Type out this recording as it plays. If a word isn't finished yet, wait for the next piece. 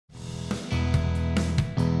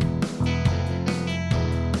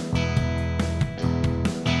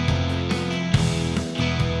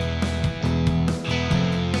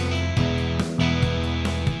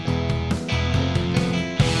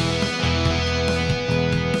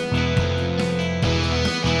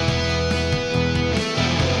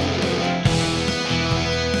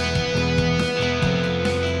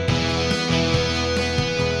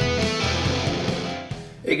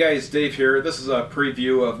guys, Dave here. This is a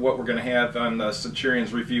preview of what we're going to have on the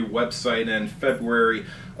Centurion's Review website in February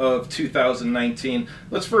of 2019.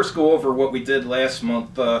 Let's first go over what we did last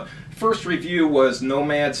month. The first review was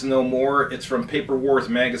Nomads No More. It's from Paper Wars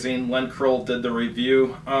magazine. Len Kroll did the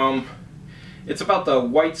review. It's about the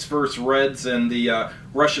Whites versus Reds in the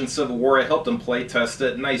Russian Civil War. I helped them play test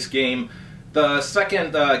it. Nice game. The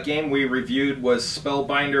second game we reviewed was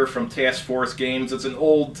Spellbinder from Task Force Games. It's an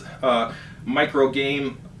old micro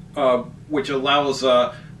game which allows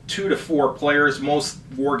 2 to 4 players. Most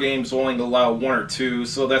war games only allow 1 or 2,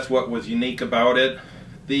 so that's what was unique about it.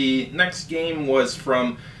 The next game was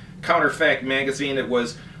from Counterfact magazine. It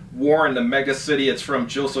was War in the Mega City. It's from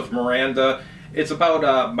Joseph Miranda. It's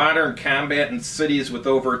about modern combat in cities with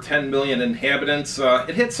over 10 million inhabitants.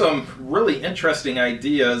 It hit some really interesting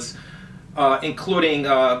ideas, including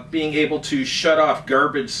being able to shut off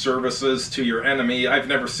garbage services to your enemy. I've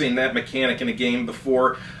never seen that mechanic in a game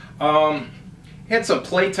before. Had some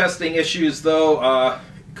playtesting issues though.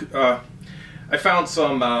 I found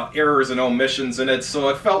some errors and omissions in it, so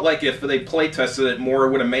it felt like if they playtested it more,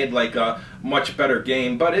 it would have made like a much better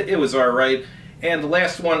game, but it was alright. And the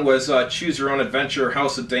last one was Choose Your Own Adventure,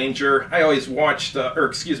 House of Danger. I always watched,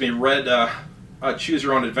 read Choose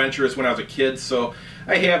Your Own Adventures when I was a kid, so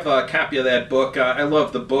I have a copy of that book. I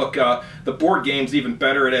love the book. The board game's even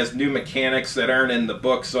better. It has new mechanics that aren't in the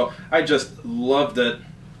book, so I just loved it.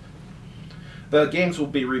 The games we'll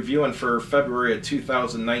be reviewing for February of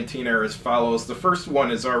 2019 are as follows. The first one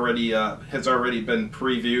is already been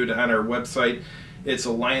previewed on our website. It's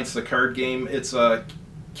Alliance, the card game. It's a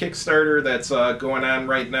Kickstarter that's going on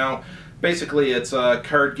right now. Basically, it's a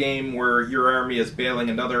card game where your army is battling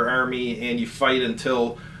another army, and you fight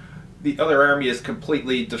until the other army is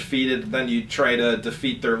completely defeated. Then you try to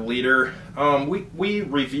defeat their leader. We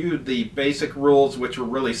reviewed the basic rules, which were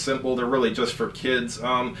really simple. They're really just for kids.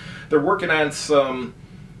 They're working on some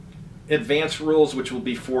advanced rules, which will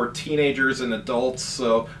be for teenagers and adults.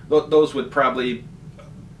 So those would probably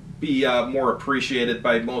be more appreciated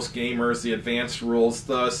by most gamers, the advanced rules.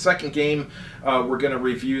 The second game we're going to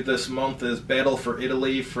review this month is Battle for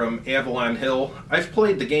Italy from Avalon Hill. I've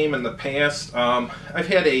played the game in the past. I've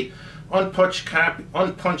had a unpunched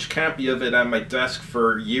copy of it on my desk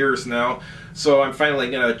for years now, so I'm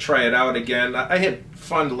finally going to try it out again. I had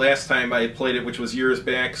fun last time I played it, which was years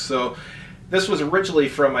back. So this was originally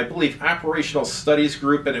from, I believe, Operational Studies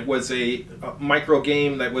Group, and it was a micro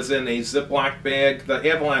game that was in a Ziploc bag. The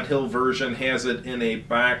Avalon Hill version has it in a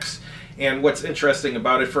box, and what's interesting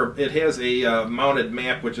about it, it has a mounted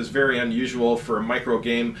map, which is very unusual for a micro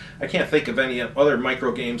game. I can't think of any other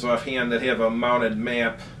micro games offhand that have a mounted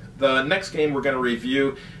map. The next game we're going to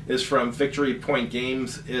review is from Victory Point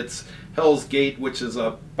Games. It's Hell's Gate, which is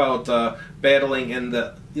about battling in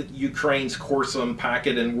the Ukraine's Korsun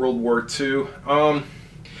pocket in World War II.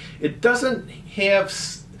 It doesn't have...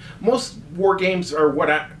 Most war games are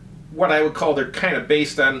what I would call, they're kind of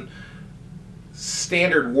based on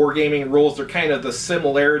standard wargaming rules. They're kind of the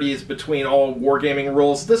similarities between all wargaming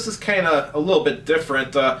rules. This is kind of a little bit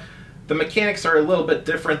different. The mechanics are a little bit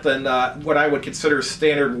different than what I would consider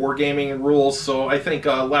standard wargaming rules, so I think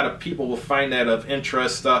a lot of people will find that of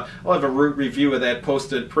interest. I'll have a review of that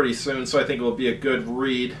posted pretty soon, so I think it will be a good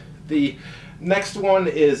read. The next one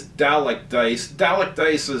is Dalek Dice. Dalek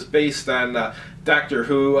Dice is based on Doctor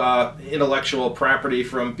Who, intellectual property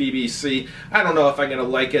from BBC. I don't know if I'm going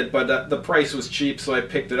to like it, but the price was cheap, so I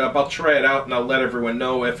picked it up. I'll try it out and I'll let everyone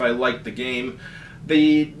know if I like the game.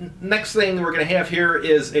 The next thing we're going to have here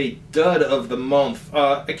is a dud of the month.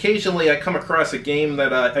 Occasionally I come across a game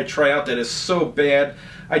that I try out that is so bad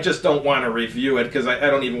I just don't want to review it because I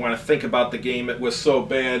don't even want to think about the game. It was so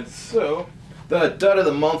bad. So the dud of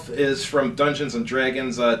the month is from Dungeons &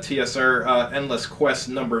 Dragons TSR Endless Quest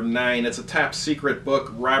number 9. It's a top secret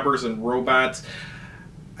book, Robbers and Robots.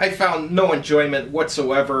 I found no enjoyment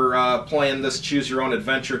whatsoever playing this Choose Your Own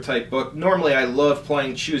Adventure type book. Normally I love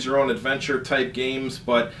playing Choose Your Own Adventure type games,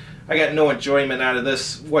 but I got no enjoyment out of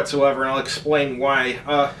this whatsoever, and I'll explain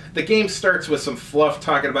why. The game starts with some fluff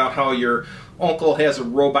talking about how your uncle has a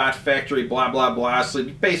robot factory, blah blah blah. So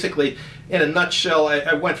basically, in a nutshell,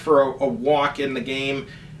 I went for a walk in the game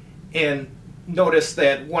and noticed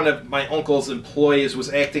that one of my uncle's employees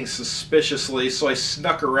was acting suspiciously, so I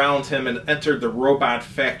snuck around him and entered the robot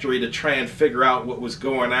factory to try and figure out what was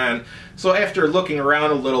going on. So after looking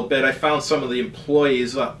around a little bit, I found some of the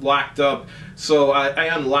employees locked up, so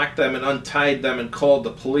I unlocked them and untied them and called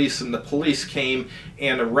the police, and the police came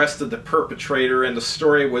and arrested the perpetrator, and the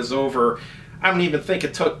story was over. I don't even think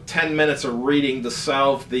it took 10 minutes of reading to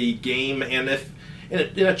solve the game, and if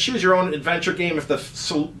in a Choose Your Own Adventure game, if the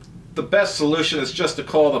the best solution is just to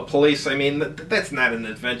call the police. I mean, that's not an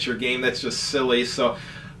adventure game. That's just silly. So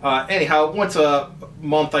anyhow, once a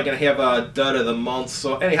month I'm going to have a dud of the month.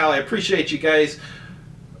 So anyhow, I appreciate you guys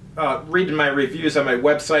reading my reviews on my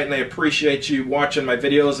website, and I appreciate you watching my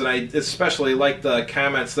videos, and I especially like the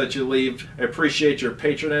comments that you leave. I appreciate your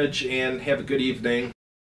patronage, and have a good evening.